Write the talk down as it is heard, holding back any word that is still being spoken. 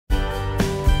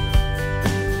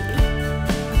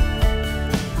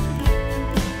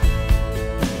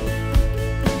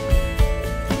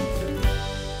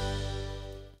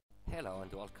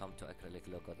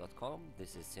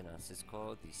this is Sinan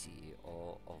Cisco, the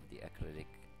CEO of the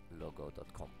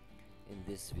Acryliclogo.com. In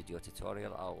this video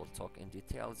tutorial, I will talk in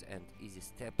details and easy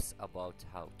steps about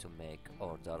how to make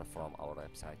order from our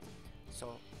website.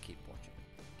 So keep watching.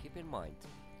 Keep in mind,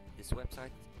 this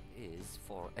website is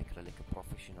for acrylic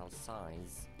professional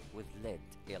signs with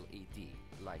LED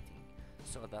lighting.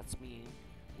 So that's mean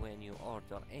when you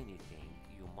order anything,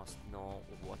 you must know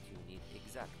what you need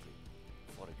exactly.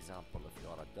 For example, if you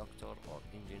are a doctor or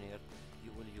engineer,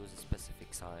 you will use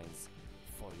specific signs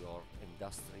for your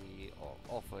industry or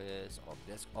office or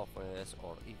desk office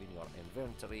or even your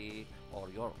inventory or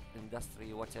your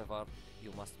industry, whatever.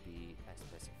 You must be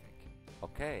specific.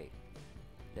 Okay,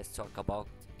 let's talk about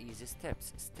easy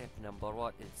steps. Step number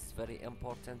one, it's very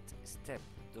important step.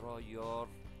 Draw your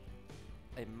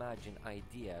imagine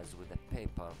ideas with a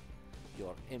paper,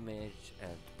 your image,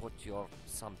 and put your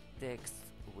some text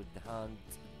with hand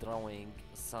drawing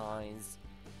signs.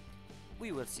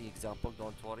 We will see example,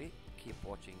 don't worry, keep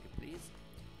watching please.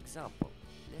 Example,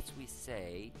 let's we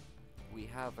say we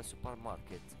have a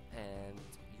supermarket and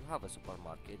you have a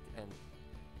supermarket and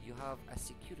you have a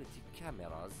security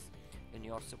cameras in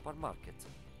your supermarket.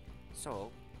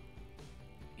 So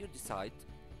you decide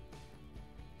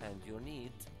and you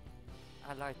need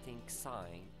a lighting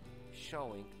sign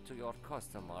showing to your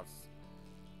customers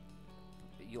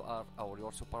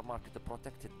your supermarket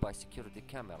protected by security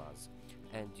cameras,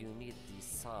 and you need this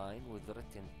sign with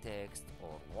written text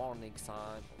or warning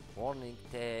sign or warning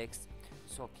text.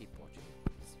 So keep watching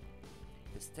please.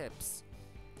 The steps.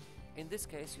 In this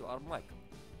case, you are Michael.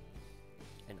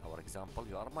 In our example,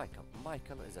 you are Michael.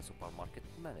 Michael is a supermarket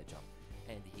manager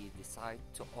and he decided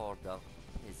to order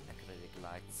his acrylic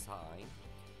light sign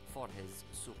for his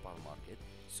supermarket.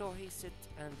 So he sit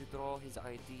and draw his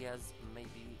ideas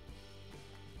maybe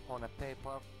on a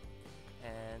paper,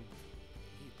 and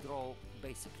he draw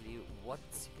basically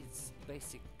what's his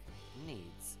basic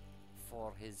needs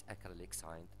for his acrylic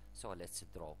sign. So let's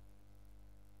draw.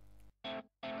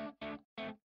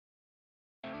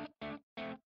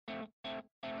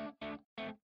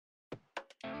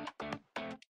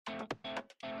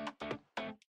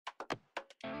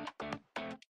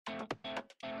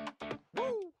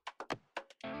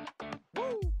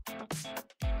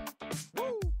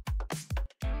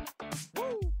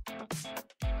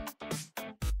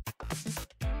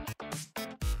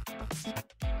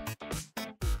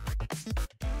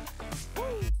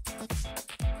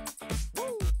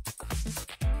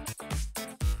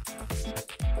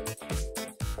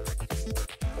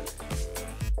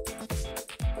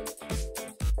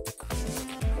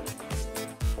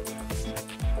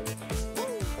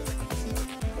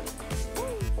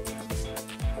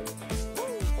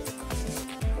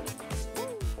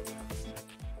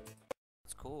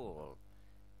 Cool.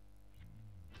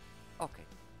 Okay,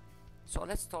 so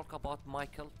let's talk about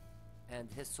Michael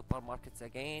and his supermarkets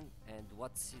again, and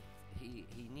what's he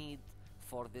need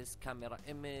for this camera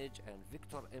image and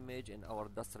vector image. In our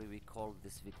industry we call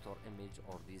this vector image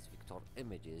or these vector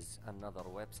images another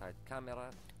website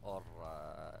camera or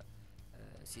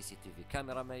CCTV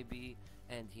camera maybe.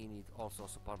 And he need also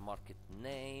supermarket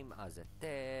name as a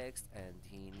text, and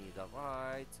he need a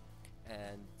write,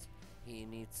 and he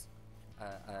needs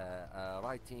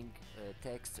writing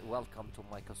text, welcome to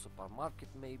Michael supermarket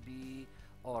maybe,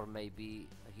 or maybe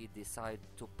he decide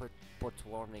to put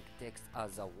warning text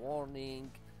as a warning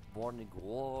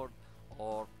word,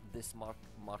 or this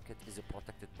market is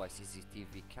protected by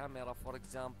CCTV camera, for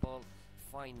example.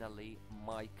 Finally,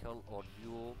 Michael or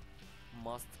you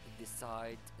must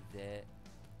decide the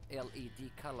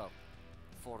LED color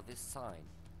for this sign.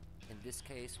 In this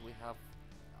case we have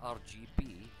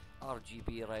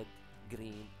RGB red,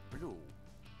 green, blue.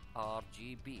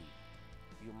 RGB.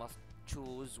 You must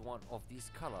choose one of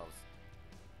these colors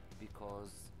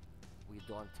because we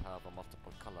don't have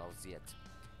multiple colors yet.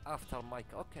 After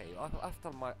Michael,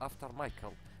 after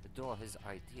Michael draw his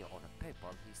idea on a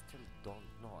paper, he still don't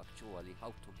know actually how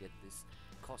to get this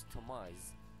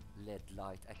customized LED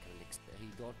light acrylics. He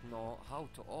don't know how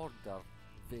to order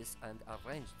this and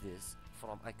arrange this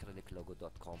from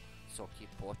Acryliclogo.com. So keep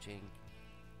watching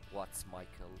what's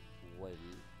Michael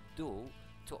will do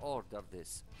to order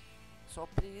this. So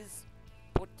please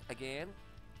put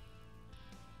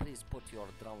your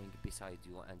drawing beside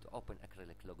you and open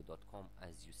Acryliclogo.com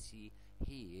as you see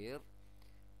here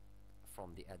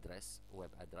from the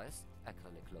web address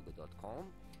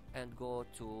Acryliclogo.com, and go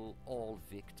to all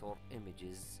vector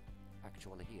images.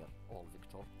 Actually here, all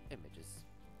vector images.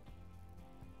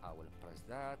 I will press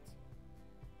that.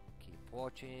 Keep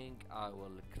watching. I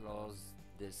will close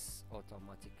this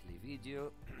automatically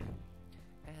video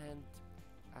and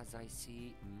as I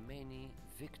see many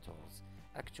vectors.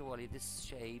 Actually, this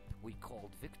shape we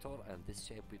called vector, and this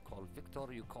shape we call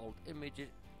vector. You called image,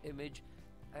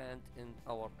 and in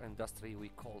our industry we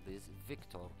call this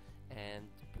vector. And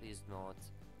please note,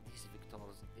 these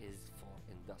vectors is for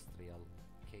industrial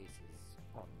cases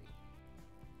only.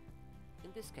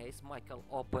 In this case, Michael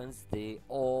opens the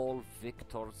all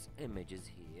vectors images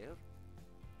here,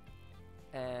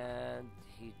 and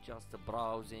he just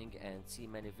browsing and see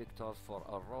many vectors for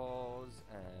arrows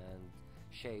and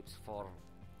shapes for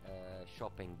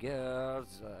shopping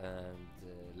girls and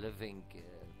living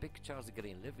pictures,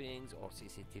 green livings, or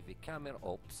CCTV camera.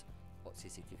 Oops, or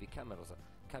CCTV cameras.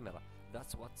 Camera.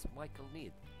 That's what Michael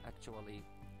need actually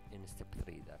in step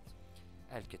 3. That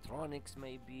electronics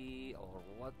maybe, or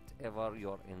whatever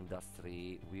your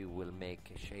industry, we will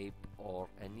make a shape or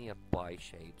a nearby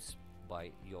shapes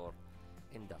by your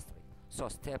industry. So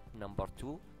step number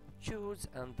 2, choose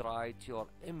and write your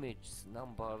image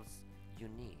numbers you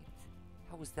need.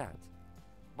 How is that?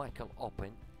 Michael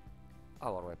open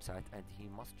our website and he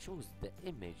must choose the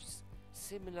images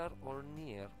similar or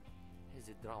near his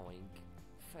drawing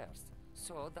first.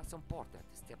 So that's important.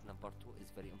 Step number 2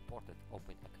 is very important.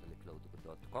 Open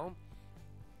acryliclogo.com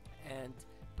and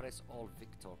press all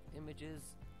vector images,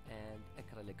 and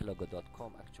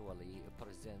acryliclogo.com actually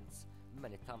presents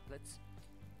many templates,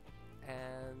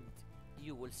 and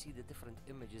you will see the different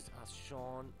images as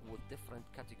shown with different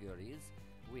categories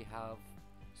we have.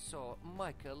 So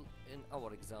Michael, in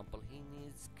our example, he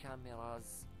needs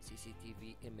cameras,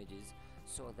 CCTV images,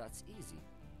 so that's easy.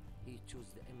 He choose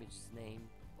the image's name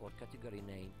or category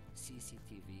name,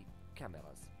 CCTV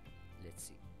cameras. Let's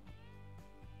see.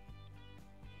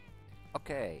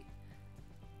 Okay,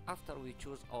 after we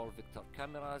choose all vector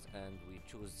cameras and we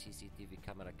choose CCTV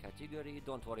camera category,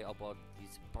 don't worry about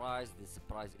this price. This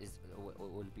price is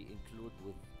will be included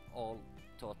with all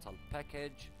total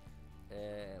package.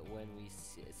 When we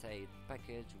say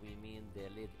package, we mean the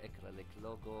LED acrylic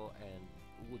logo and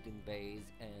wooden base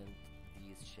and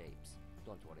these shapes.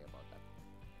 Don't worry about that.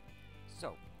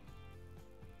 So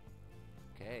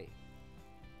okay,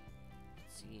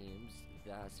 it seems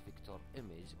that vector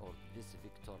image or this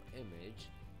vector image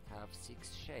have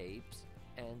 6 shapes,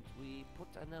 and we put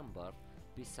a number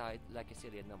beside, like a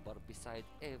serial number beside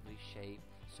every shape,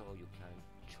 so you can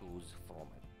choose from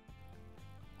it.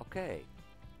 Okay,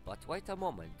 but wait a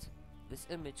moment, this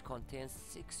image contains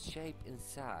 6 shapes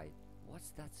inside.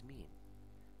 What's that mean?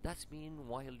 That means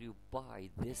while you buy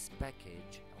this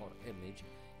package or image,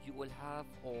 you will have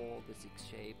all the 6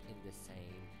 shapes in the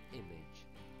same image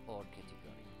or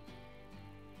category.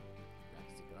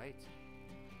 That's great.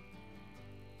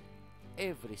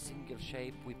 Every single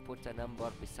shape we put a number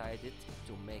beside it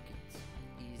to make it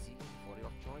easy for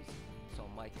your choice. So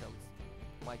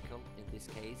Michael in this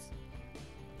case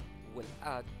will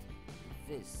add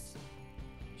this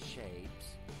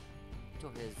shapes to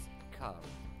his card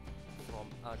from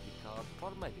add the card,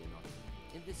 or maybe not.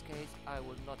 In this case, I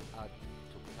will not add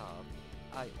to card.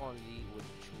 I only will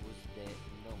choose the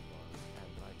numbers and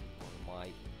write it on my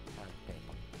hand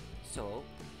paper. So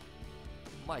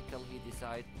Michael, he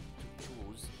decided to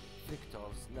choose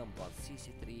vectors number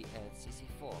CC3 and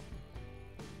CC4.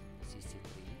 CC3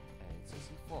 and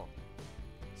CC4.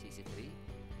 CC3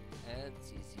 and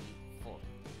CC4.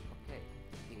 Okay,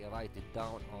 he write it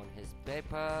down on his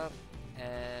paper,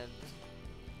 and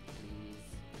please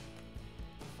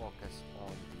focus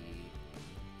on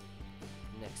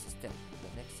the next step.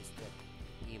 The next step,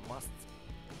 he must,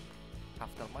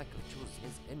 after Michael choose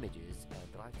his images and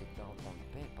write it down on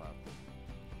paper,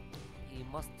 he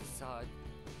must decide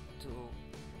to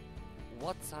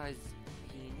what size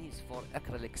he needs for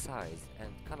acrylic size and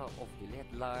color of the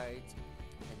LED light.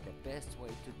 And the best way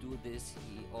to do this,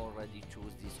 he already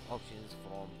chose these options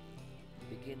from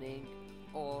beginning,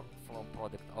 or from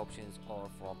product options, or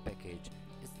from package.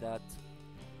 Is that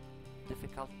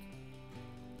difficult?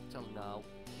 Till now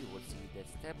you will see the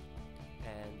step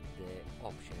and the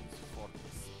options for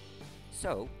this.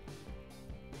 So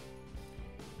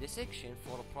the section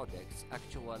for products,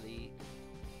 actually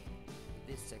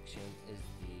this section is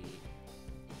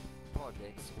the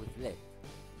products with LED.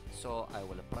 So I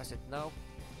will press it now,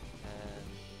 and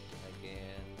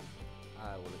again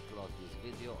I will close this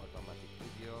video, automatic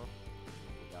video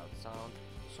without sound.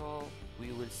 So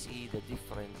we will see the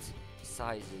different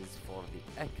sizes for the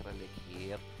acrylic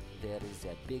here. There is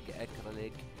a big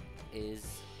acrylic,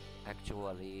 is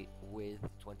actually with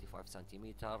 25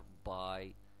 centimeter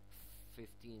by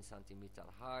 15 centimeter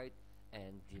height,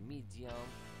 and the medium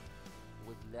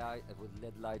with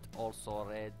LED light, also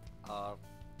red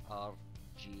RGB,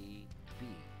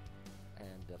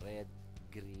 and the red,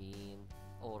 green,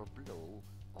 or blue,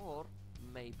 or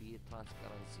maybe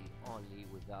transparency only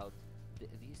without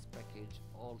this package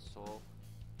also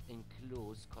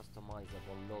includes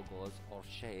customizable logos or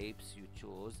shapes you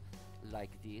choose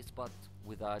like this, but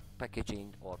without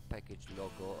packaging or package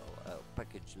logo,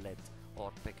 package LED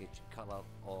or package color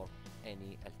or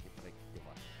any electric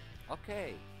device.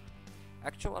 Okay,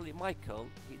 actually Michael,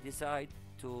 he decided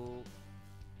to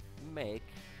make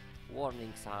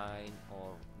warning sign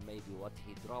or maybe what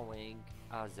he drawing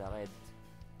as a red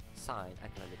sign,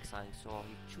 acrylic sign, so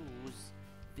he choose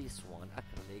this one,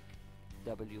 acrylic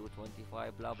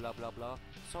W25 blah blah blah blah.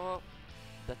 So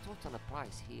the total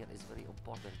price here is very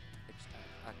important.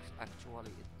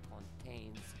 Actually it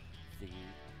contains the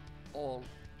all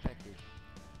package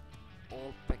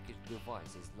all package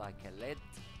devices like a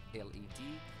LED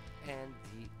and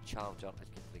the charger,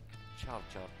 electric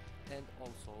charger, and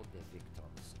also the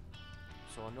vectors.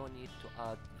 So no need to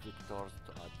add vectors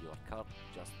to add your card,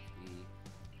 just we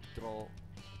draw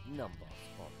numbers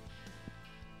on.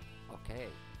 Okay,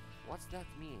 what's that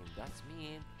mean? That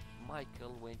mean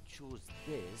Michael when choose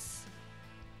this,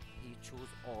 he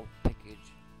choose all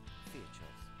package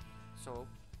features. So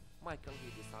Michael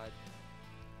he decide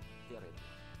they're ready.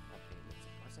 Okay, let's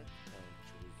press it and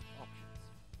choose options.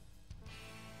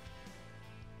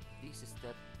 This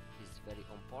step is very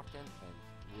important and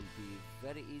will be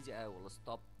very easy. I will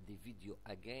stop the video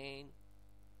again,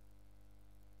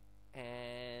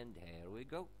 and here we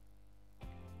go.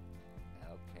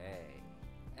 Okay,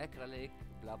 acrylic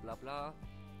blah blah blah,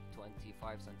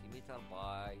 25 centimeter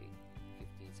by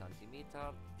 15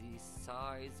 centimeter, this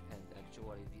size, and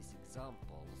actually these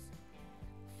examples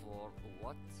for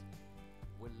what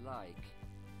will like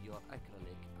your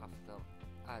acrylic after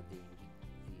adding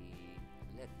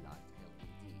the LED light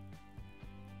LED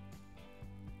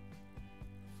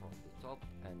from the top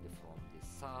and from the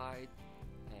side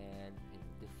and in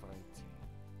different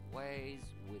ways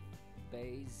with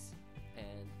base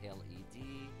and LED.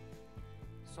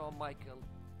 So Michael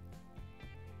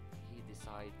he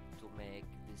decided to make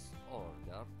this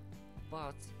order,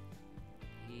 but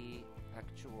he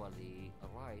actually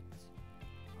write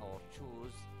or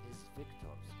choose his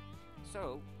vectors.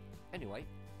 So anyway,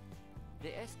 the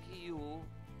SKU,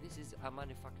 this is a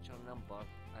manufacturer number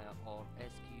or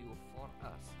SKU for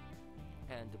us,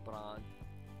 and the brand,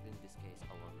 in this case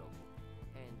our logo,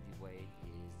 and the weight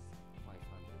is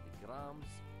 500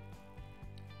 grams,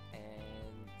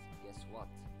 and guess what,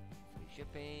 free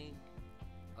shipping.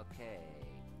 Okay,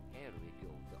 here we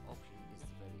go, the option is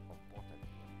very important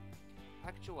here.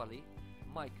 Actually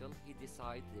Michael he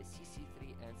decide the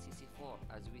CC3 and CC4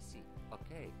 as we see.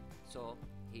 Okay, so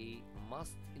he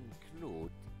must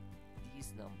include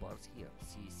these numbers here,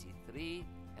 CC3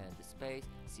 and space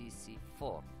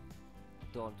CC4.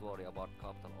 Don't worry about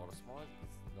capital or small,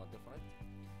 it's not different.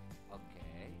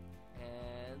 Okay,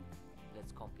 and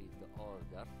let's complete the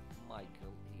order.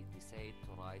 Michael he decided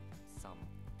to write some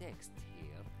text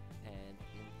here, and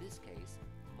in this case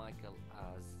Michael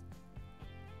as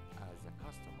a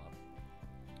customer,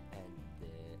 and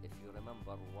if you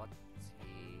remember what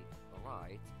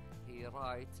he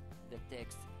write the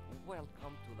text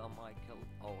welcome to the Michael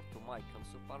or to Michael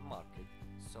supermarket.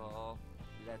 So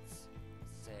let's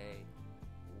say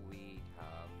we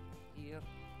have here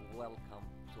welcome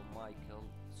to Michael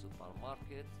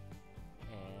supermarket,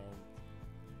 and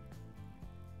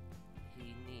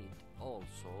he need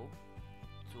also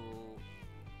to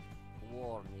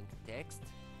warning text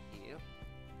here,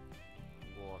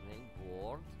 warning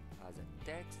word as a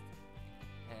text,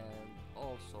 and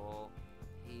also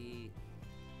he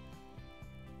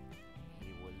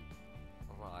will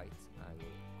write, I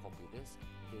will copy this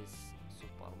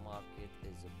supermarket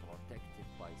is protected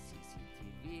by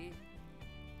CCTV.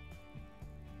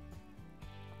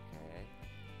 Okay,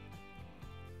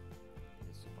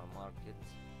 the supermarket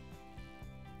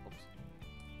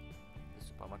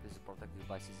is protected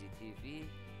by CCTV.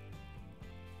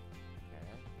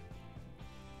 Okay,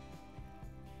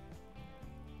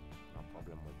 no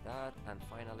problem with that. And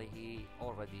finally he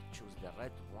already choose the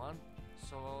red one,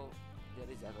 so there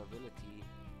is availability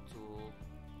to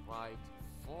write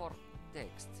 4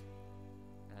 text.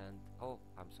 And oh,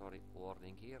 I'm sorry,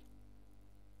 warning here,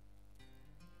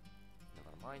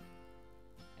 never mind.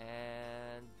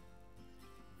 And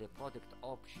the product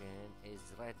option is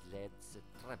red LED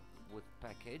strip with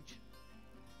package.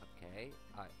 Okay,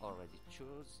 I already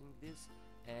choosing this,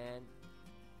 and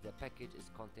the package is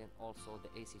contain also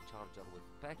the AC charger with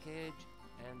package,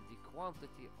 and the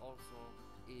quantity also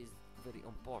is very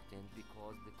important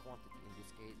because the quantity in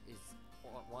this case is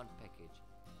one package,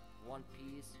 one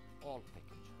piece, all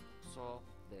package. So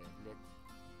let's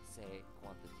say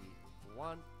quantity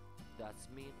one. That's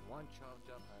mean one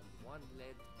charger and one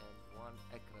LED and one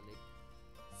acrylic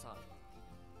sign.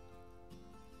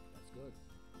 That's good.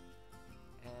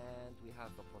 And we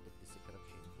have the product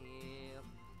description here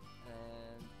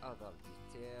and other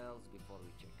details before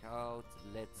we check out.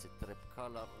 Let's strip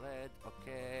color red,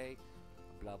 okay,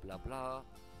 blah blah blah.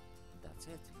 That's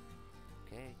it.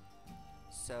 Okay,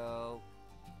 so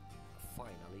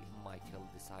finally Michael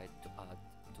decided to add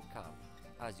to cart.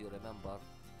 As you remember,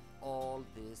 all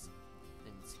this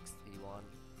in $61.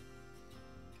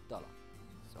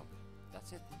 So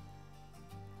that's it.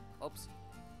 Oops,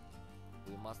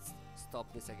 we must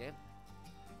stop this again.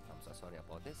 I'm so sorry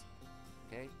about this.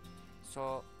 Okay,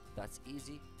 so that's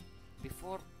easy.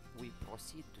 Before we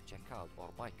proceed to checkout, or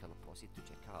Michael proceed to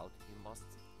checkout, he must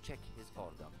check his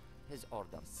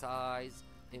order size,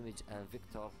 image and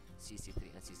vector,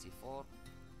 CC3 and CC4,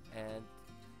 and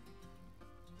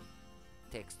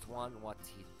text one what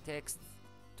he texts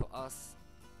to us.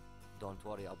 Don't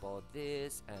worry about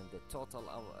this, and the total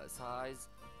size,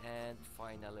 and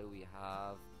finally we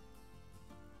have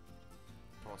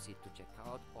proceed to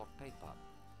checkout or PayPal.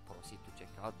 Proceed to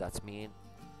checkout, that's mean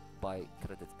by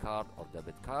credit card or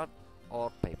debit card,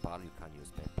 or PayPal. You can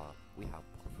use PayPal, we have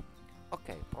both.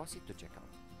 Okay, proceed to checkout.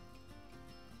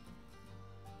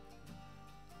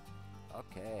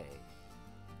 Okay,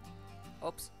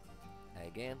 oops,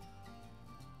 again.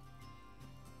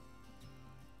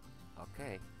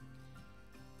 Okay,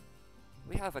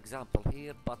 we have example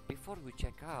here, but before we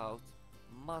check out,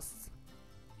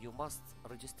 you must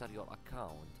register your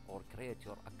account or create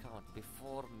your account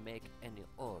before make any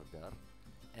order,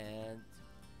 and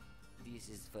this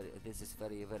is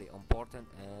very important,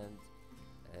 and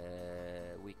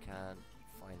we can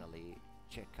finally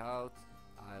check out.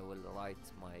 I will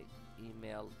write my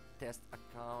email test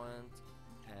account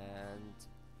and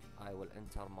I will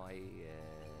enter my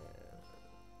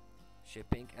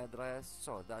shipping address.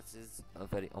 So that is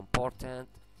very important.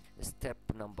 Step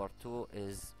number 2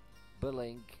 is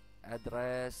billing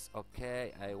address.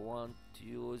 Okay, I want to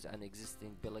use an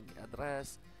existing billing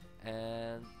address,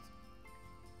 and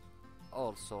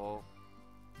also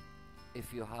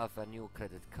if you have a new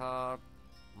credit card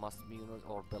must be used,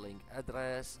 or billing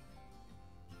address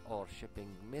or shipping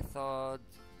method.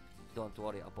 Don't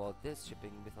worry about this,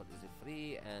 shipping method is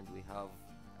free, and we have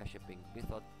a shipping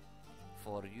method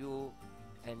for you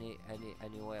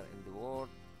anywhere in the world.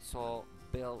 So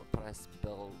press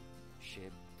bill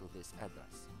ship to this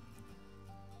address.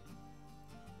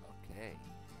 Okay,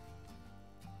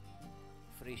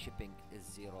 free shipping is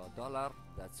 $0.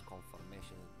 That's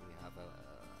confirmation we have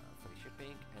a free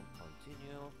shipping, and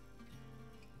continue.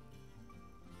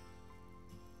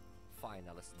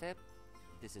 Final step,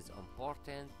 this is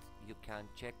important. You can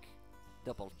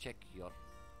double check your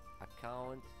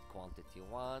account. Quantity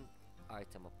 1,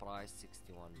 item price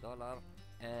 $61,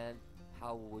 and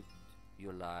how would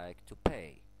you like to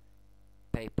pay?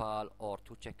 PayPal or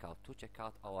to checkout? To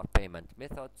checkout our payment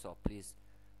method, so please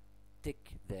tick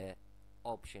the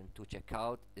option to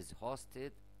checkout is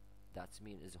hosted. That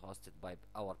means is hosted by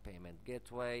our payment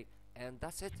gateway, and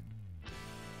that's it.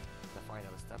 The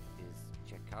final step is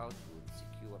checkout with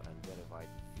secure and verified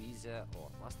Visa or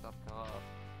MasterCard,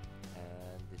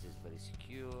 and this is very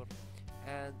secure.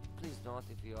 And please note,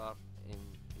 if you are in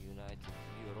United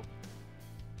Europe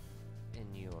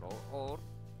in euro, or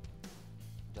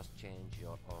just change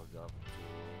your order to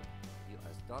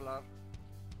US dollar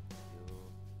to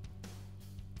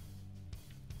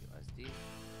USD,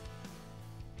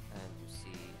 and you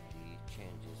see the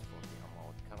changes for the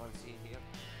amount currency here.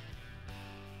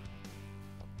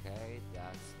 Okay,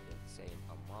 that's the same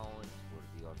amount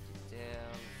with your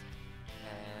details,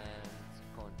 and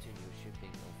continue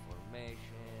shipping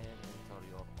information, enter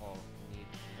your all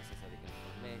necessary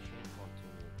information,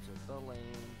 continue to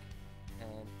billing,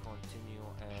 and continue,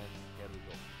 and here we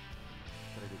go.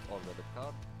 Credit or debit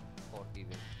card or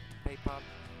even PayPal,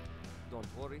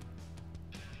 don't worry,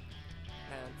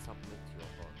 and submit your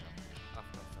order.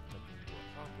 After submitting your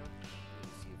order, you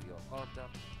receive your order,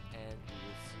 and we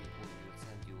will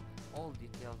send you all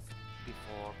details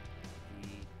before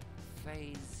the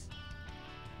phase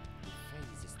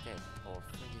step or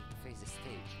phase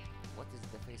stage. What is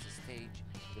the phase stage?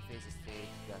 The phase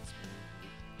stage, that's when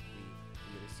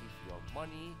we receive your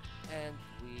money, and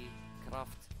we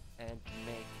craft and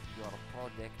make your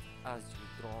product as you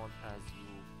draw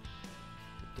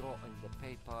in the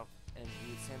paper, and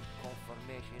we send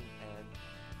confirmation, and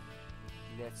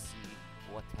let's see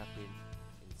what happened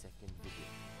in second video.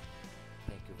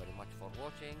 Thank you very much for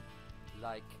watching.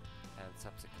 Like and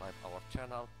subscribe our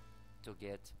channel to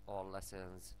get all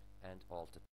lessons and all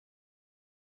tutorials.